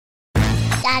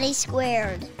Daddy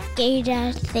Squared. Gay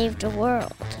Dad Saved the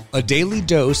World. A daily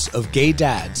dose of gay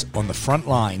dads on the front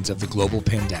lines of the global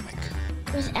pandemic.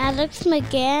 With Alex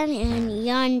McGann and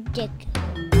Jan Dick.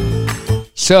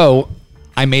 So,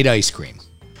 I made ice cream.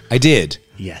 I did.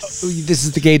 Yes. This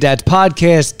is the Gay Dads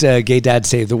podcast, Gay Dads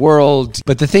Save the World.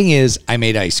 But the thing is, I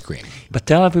made ice cream. But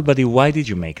tell everybody, why did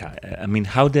you make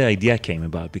how the idea came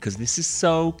about? Because this is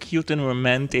so cute and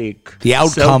romantic. The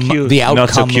outcome, so cute. the outcome, not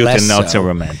so cute less and not so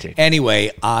romantic.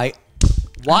 Anyway,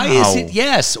 why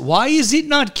is it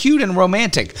not cute and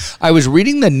romantic? I was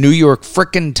reading the New York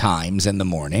frickin' Times in the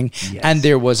morning, and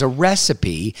there was a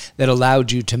recipe that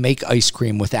allowed you to make ice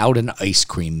cream without an ice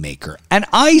cream maker. And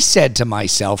I said to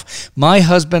myself, my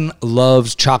husband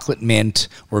loves chocolate mint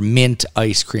or mint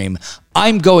ice cream.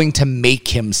 I'm going to make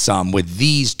him some with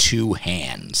these two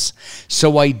hands.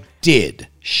 So I did.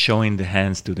 Showing the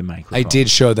hands to the microphone. I did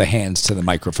show the hands to the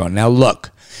microphone. Now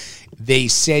look, they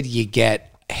said you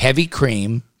get heavy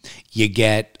cream, you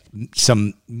get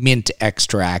some mint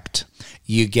extract,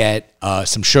 you get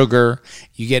some sugar,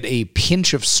 you get a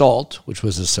pinch of salt, which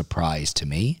was a surprise to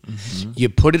me. Mm-hmm. You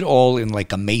put it all in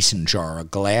like a mason jar, a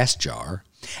glass jar,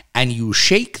 and you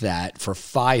shake that for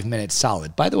 5 minutes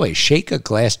solid. By the way, shake a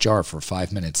glass jar for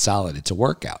 5 minutes solid. It's a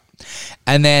workout.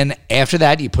 And then after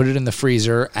that, you put it in the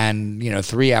freezer, and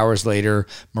 3 hours later,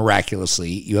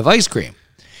 miraculously, you have ice cream.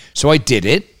 So I did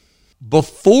it.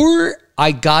 Before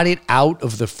I got it out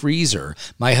of the freezer,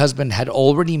 my husband had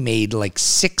already made like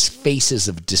 6 faces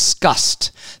of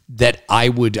disgust that I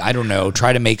would,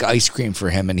 try to make ice cream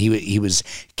for him. And he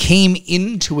came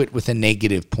into it with a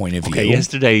negative point of view. Okay,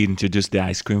 yesterday he introduced the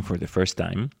ice cream for the first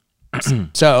time.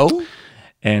 So?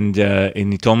 And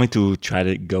he told me to try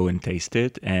to go and taste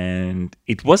it. And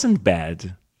it wasn't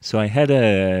bad. So I had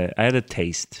a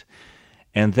taste.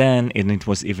 And then it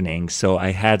was evening. So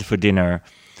I had for dinner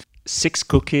 6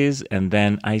 cookies and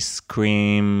then ice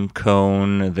cream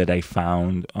cone that I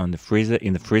found in the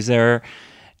freezer,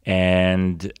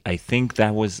 and I think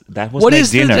that was what my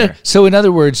dinner. So in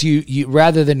other words, you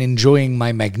rather than enjoying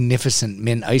my magnificent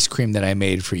mint ice cream that I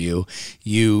made for you,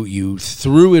 you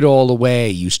threw it all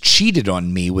away. You cheated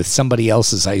on me with somebody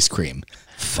else's ice cream.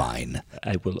 Fine.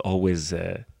 I will always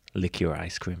lick your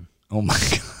ice cream. Oh my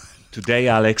God. Today,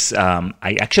 Alex,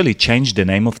 I actually changed the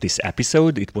name of this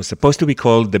episode. It was supposed to be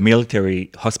called The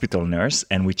Military Hospital Nurse,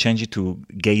 and we changed it to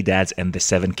Gay Dads and the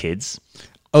 7 Kids.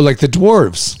 Oh, like the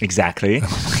dwarves. Exactly.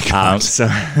 Oh my God. So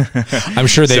I'm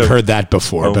sure they've heard that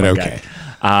before, but okay.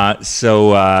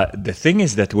 So the thing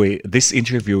is that this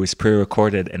interview is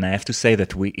pre-recorded, and I have to say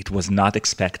that it was not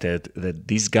expected that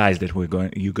these guys that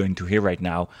you're going to hear right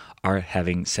now are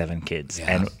having 7 kids.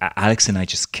 Yeah. And Alex and I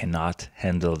just cannot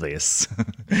handle this.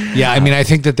 Yeah, I mean, I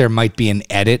think that there might be an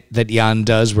edit that Jan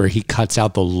does where he cuts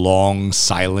out the long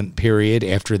silent period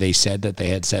after they said that they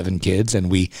had 7 kids, and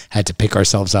we had to pick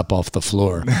ourselves up off the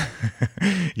floor.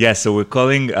 Yeah, so we're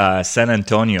calling San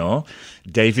Antonio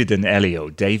David and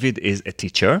Elio. David is a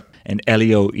teacher, and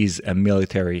Elio is a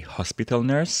military hospital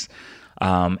nurse.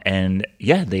 And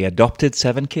yeah, they adopted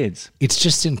 7 kids. It's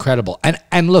just incredible.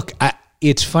 And look,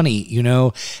 it's funny,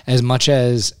 as much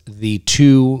as the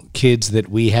 2 kids that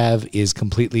we have is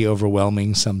completely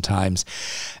overwhelming sometimes,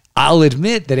 I'll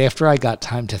admit that after I got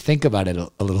time to think about it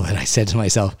a little bit, I said to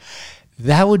myself,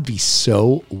 that would be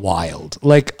so wild.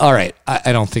 Like, all right,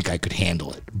 I don't think I could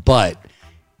handle it, but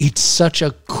it's such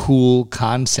a cool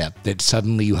concept that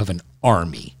suddenly you have an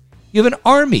army. You have an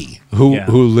army who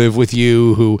live with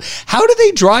you. How do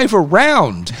they drive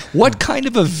around? What kind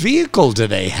of a vehicle do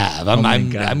they have?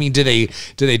 I mean, do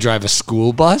they drive a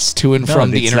school bus to and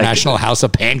from the International House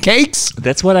of Pancakes?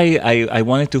 That's what I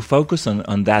wanted to focus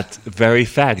on that very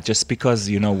fact, just because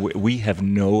we have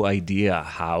no idea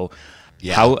how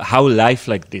life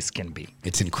like this can be.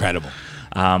 It's incredible.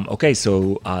 Okay,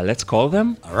 so let's call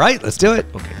them. All right, let's do it.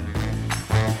 Okay.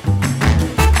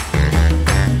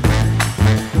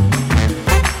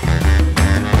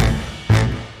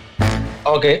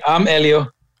 Okay, I'm Elio.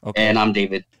 Okay. And I'm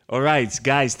David. All right,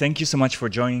 guys, thank you so much for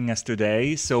joining us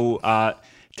today. So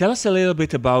tell us a little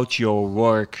bit about your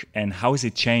work and how has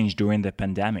it changed during the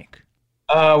pandemic?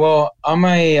 Well, I'm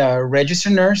a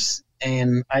registered nurse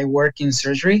and I work in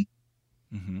surgery.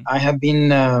 Mm-hmm. I have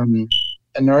been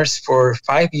a nurse for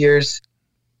 5 years.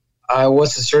 I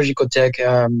was a surgical tech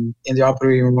in the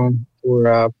operating room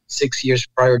for 6 years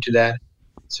prior to that.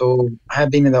 So I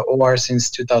have been in the OR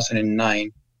since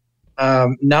 2009.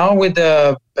 Now with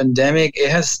the pandemic,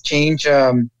 it has changed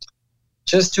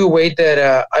just to a way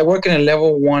that I work in a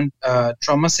level 1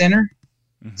 trauma center.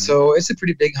 Mm-hmm. So it's a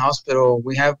pretty big hospital.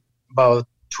 We have about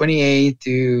 28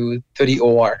 to 30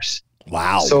 ORs.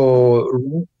 Wow.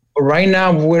 So right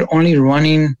now we're only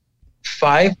running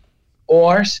 5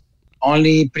 ORs,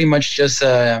 only pretty much just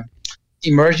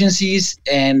emergencies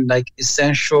and like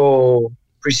essential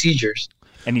procedures.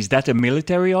 And is that a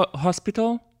military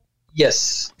hospital?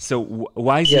 Yes. So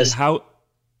why is it, how,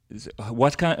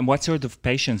 what sort of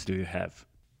patients do you have?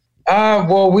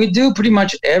 Well, we do pretty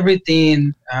much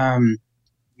everything.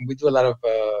 We do a lot of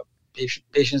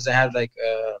patients that have like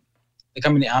they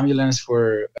come in the ambulance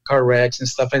for car wrecks and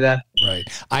stuff like that. Right.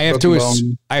 I have to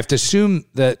assume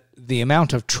that the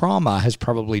amount of trauma has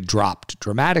probably dropped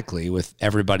dramatically with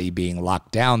everybody being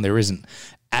locked down. There isn't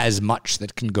as much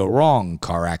that can go wrong,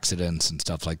 car accidents and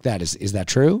stuff like that. Is that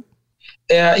true?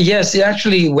 Yes, it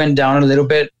actually went down a little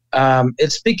bit.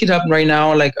 It's picking up right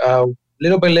now, like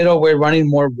little by little. We're running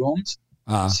more rooms.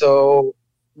 So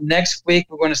next week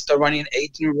we're going to start running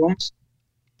 18 rooms.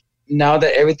 Now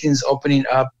that everything's opening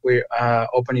up, we're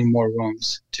opening more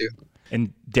rooms too.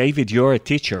 And David, you're a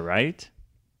teacher, right?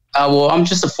 Well, I'm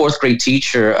just a 4th grade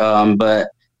teacher,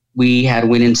 but we had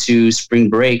went into spring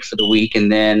break for the week,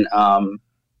 and then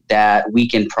that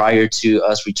weekend prior to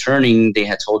us returning, they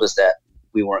had told us that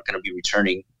we weren't going to be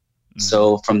returning. Mm-hmm.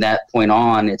 So from that point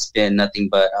on, it's been nothing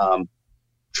but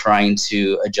trying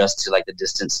to adjust to like the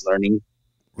distance learning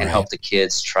and help the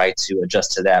kids try to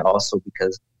adjust to that also,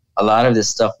 because a lot of this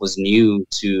stuff was new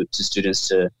to students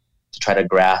to try to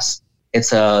grasp.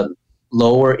 It's a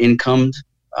lower income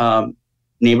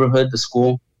neighborhood, the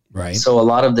school. Right. So a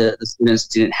lot of the students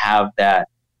didn't have that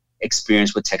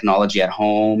experience with technology at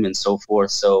home and so forth.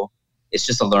 So it's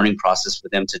just a learning process for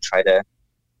them to try to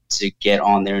get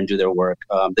on there and do their work.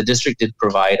 The district did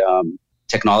provide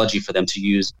technology for them to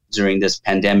use during this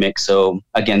pandemic. So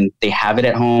again, they have it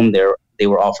at home. They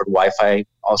were offered Wi-Fi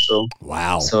also.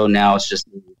 Wow. So now it's just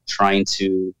trying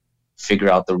to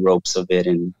figure out the ropes of it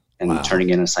and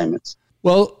turning in assignments.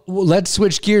 Well, let's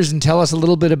switch gears and tell us a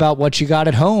little bit about what you got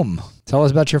at home. Tell us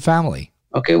about your family.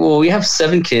 Okay, well, we have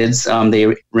 7 kids.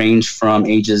 They range from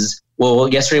ages. Well,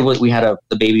 yesterday we had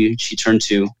the baby. She turned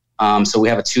 2. So we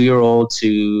have a 2-year-old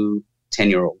to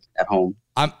 10-year-old at home.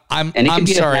 I'm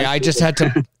sorry. I just had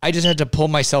to pull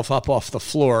myself up off the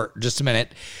floor. Just a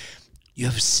minute. You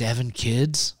have 7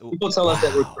 kids? People tell us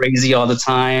that we're crazy all the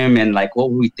time and like,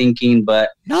 what were we thinking? But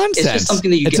nonsense. It's just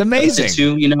something that you get amazing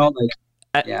to, you know,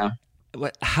 like, yeah.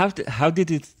 How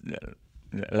did it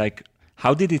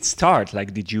start?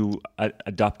 Like, did you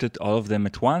adopted all of them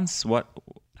at once?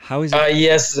 How is it?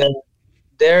 Yes,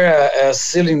 they're a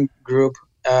sibling group.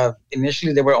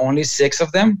 Initially, there were only 6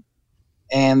 of them,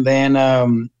 and then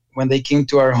when they came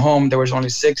to our home, there was only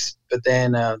 6. But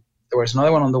then there was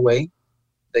another one on the way.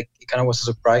 Like, it kind of was a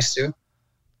surprise too.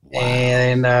 Wow.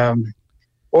 And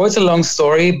well, it's a long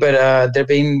story, but they've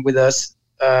been with us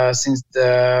since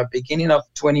the beginning of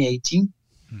 2018.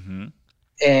 Mm-hmm.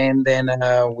 And then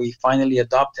we finally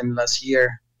adopted him last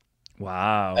year.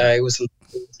 Wow. It was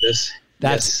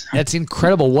that's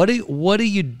incredible. What do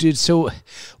you do? So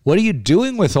what are you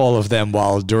doing with all of them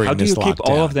during this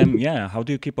lockdown? How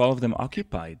do you keep all of them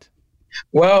occupied?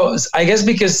 Well, I guess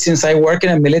because since I work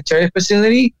in a military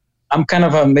facility, I'm kind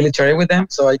of a military with them,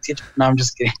 so I teach. No, I'm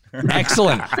just kidding.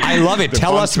 Excellent. I love it.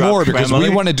 Tell us more, because we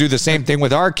want to do the same thing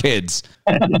with our kids.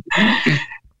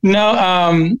 No,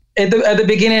 at the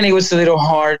beginning, it was a little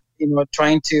hard,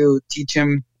 trying to teach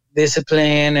him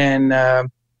discipline and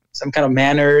some kind of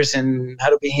manners and how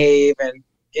to behave. And,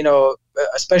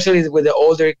 especially with the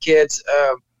older kids,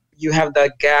 you have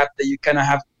that gap that you kind of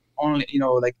have only,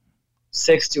 like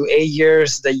 6 to 8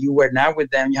 years that you were not with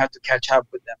them. You have to catch up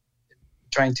with them,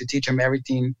 trying to teach them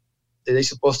everything that they're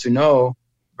supposed to know,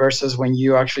 versus when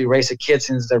you actually raise a kid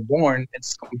since they're born,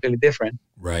 it's completely different.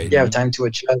 Right. You have time to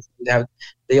adjust.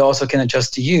 They also can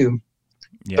adjust to you.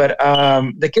 Yeah. But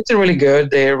the kids are really good.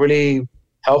 They're really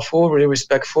helpful, really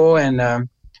respectful, and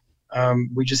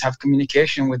we just have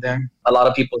communication with them. A lot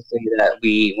of people say that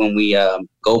when we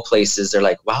go places, they're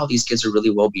like, wow, these kids are really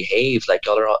well behaved. Like,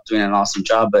 y'all are all doing an awesome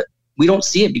job. But we don't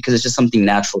see it because it's just something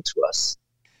natural to us,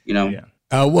 Yeah.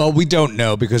 Well, we don't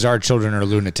know because our children are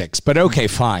lunatics, but okay,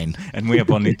 fine. And we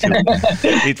have only 2.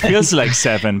 It feels like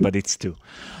 7, but it's 2.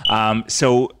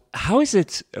 So how is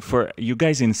it for you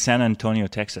guys in San Antonio,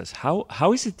 Texas?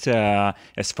 How is it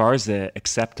as far as the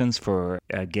acceptance for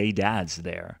gay dads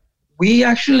there? We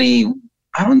actually,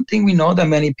 I don't think we know that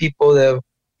many people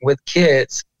with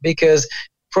kids, because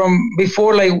from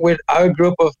before, like with our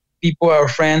group of people, our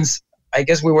friends, I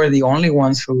guess we were the only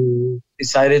ones who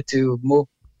decided to move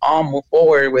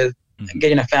forward with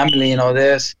getting a family and all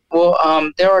this. Well,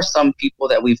 there are some people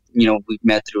that we've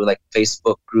met through like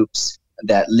Facebook groups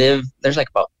that live. There's like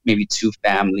about maybe 2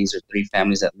 families or 3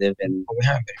 families that live in.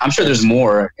 I'm sure there's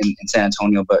more in San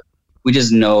Antonio, but we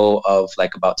just know of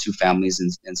like about 2 families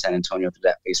in San Antonio through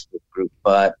that Facebook group.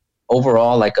 But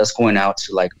overall, like us going out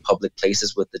to like public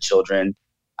places with the children,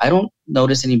 I don't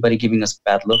notice anybody giving us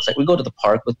bad looks. Like we go to the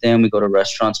park with them, we go to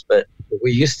restaurants, but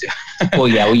We used to. well,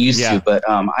 yeah, we used to, but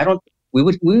I don't. We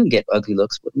wouldn't get ugly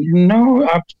looks, would we? No,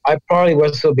 I probably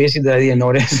was so busy that I didn't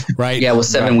notice. Right. Yeah, with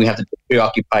 7, we have to be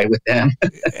preoccupied with them.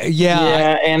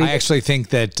 Yeah, and I actually think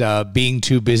that being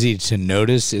too busy to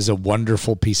notice is a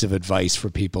wonderful piece of advice for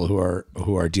people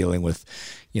who are dealing with,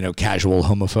 casual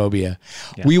homophobia.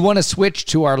 Yeah. We want to switch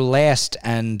to our last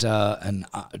and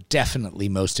definitely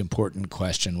most important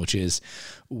question, which is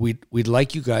we'd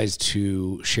like you guys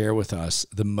to share with us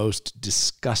the most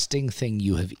disgusting thing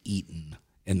you have eaten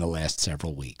in the last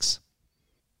several weeks.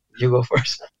 You go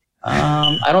first.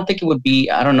 I don't think it would be,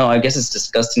 I don't know. I guess it's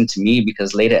disgusting to me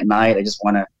because late at night, I just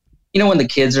want to, when the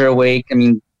kids are awake, I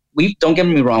mean, don't get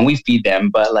me wrong, we feed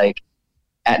them, but like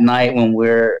at night when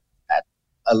we're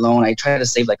alone, I try to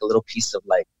save like a little piece of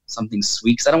like something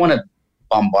sweet because I don't want to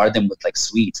bombard them with like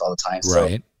sweets all the time. So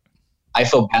right. I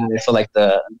feel bad. I feel like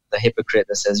the hypocrite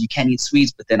that says you can't eat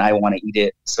sweets, but then I want to eat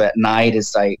it. So at night,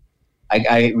 it's like,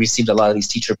 I received a lot of these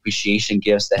teacher appreciation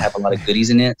gifts that have a lot of goodies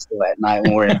in it. So at night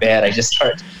when we're in bed, I just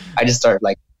start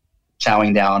like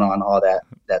chowing down on all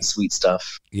that sweet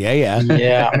stuff. Yeah.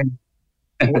 Yeah. I mean,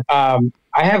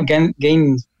 I have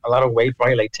gained a lot of weight,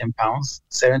 probably like 10 pounds,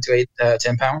 7 to 8,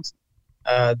 10 pounds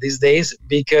these days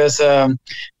because,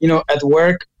 at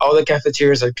work, all the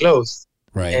cafeterias are closed.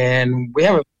 Right. And we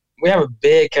have a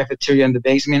big cafeteria in the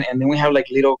basement, and then we have like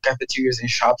little cafeterias in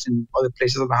shops in other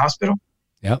places of the hospital.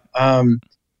 Yep.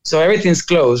 So everything's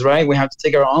closed, right? We have to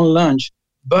take our own lunch.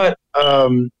 But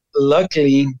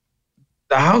luckily,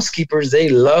 the housekeepers, they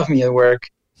love me at work.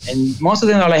 And most of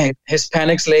them are like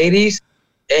Hispanics ladies.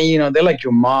 And, they're like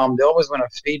your mom. They always want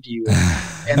to feed you.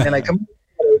 And then I come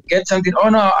get something. Oh,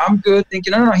 no, I'm good.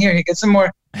 Thinking, no, here, get some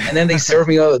more. And then they serve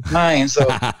me all the time. So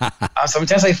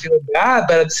sometimes I feel bad.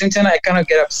 But at the same time, I kind of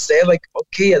get upset. Like,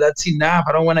 okay, that's enough.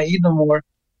 I don't want to eat no more.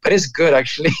 But it's good,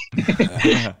 actually.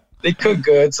 They cook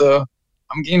good, so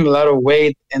I'm gaining a lot of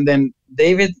weight. And then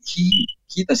David, he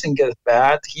doesn't get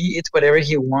fat. He eats whatever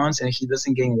he wants, and he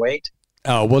doesn't gain weight.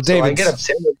 Oh, well, David. So I get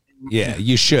upset with him. Yeah,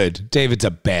 you should. David's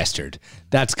a bastard.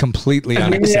 That's completely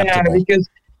unacceptable. Yeah, because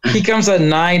he comes at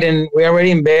night, and we're already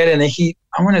in bed, and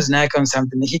I want to snack on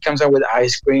something. And he comes out with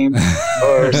ice cream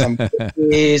or some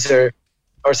cookies or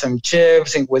some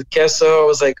chips and with queso. I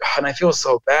was like, and I feel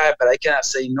so bad, but I cannot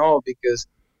say no because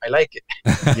I like it.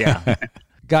 Yeah.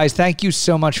 Guys, thank you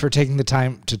so much for taking the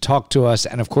time to talk to us.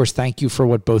 And, of course, thank you for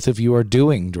what both of you are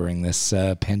doing during this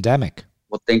pandemic.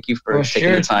 Well, thank you for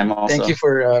taking the time also. Thank you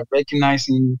for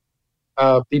recognizing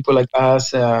people like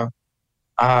us.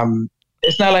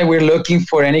 It's not like we're looking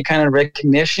for any kind of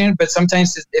recognition, but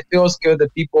sometimes it feels good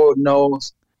that people know,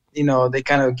 they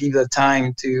kind of give the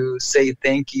time to say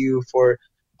thank you for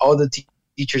all the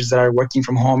teachers that are working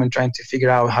from home and trying to figure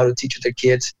out how to teach their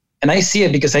kids. And I see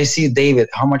it because I see David,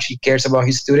 how much he cares about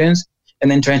his students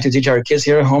and then trying to teach our kids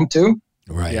here at home too.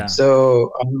 Right. Yeah.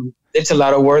 So it's a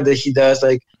lot of work that he does.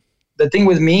 Like the thing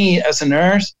with me as a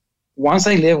nurse, once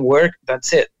I leave work,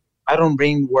 that's it. I don't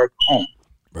bring work home.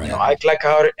 Right. I clock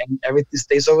out and everything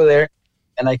stays over there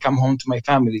and I come home to my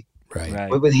family. Right.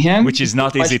 But with him, which is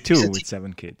not easy too with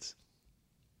 7 kids.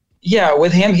 Yeah.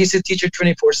 With him, he's a teacher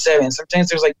 24/7. Sometimes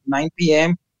there's like 9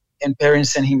 p.m. and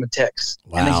parents send him a text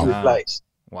and then he replies.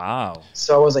 Wow.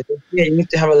 So I was like, okay, you need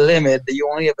to have a limit that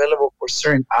you're only available for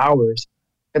certain hours.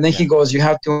 And then he goes, you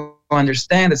have to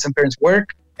understand that some parents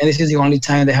work and this is the only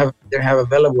time they have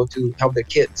available to help their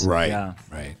kids. Right. Yeah.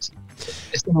 Right.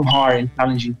 It's kind of hard and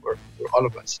challenging for all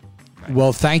of us. Right.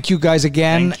 Well, thank you guys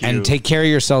again and take care of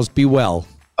yourselves. Be well.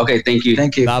 Okay, thank you.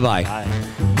 Thank you. Bye-bye. Bye.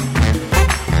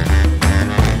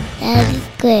 That is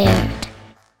clear.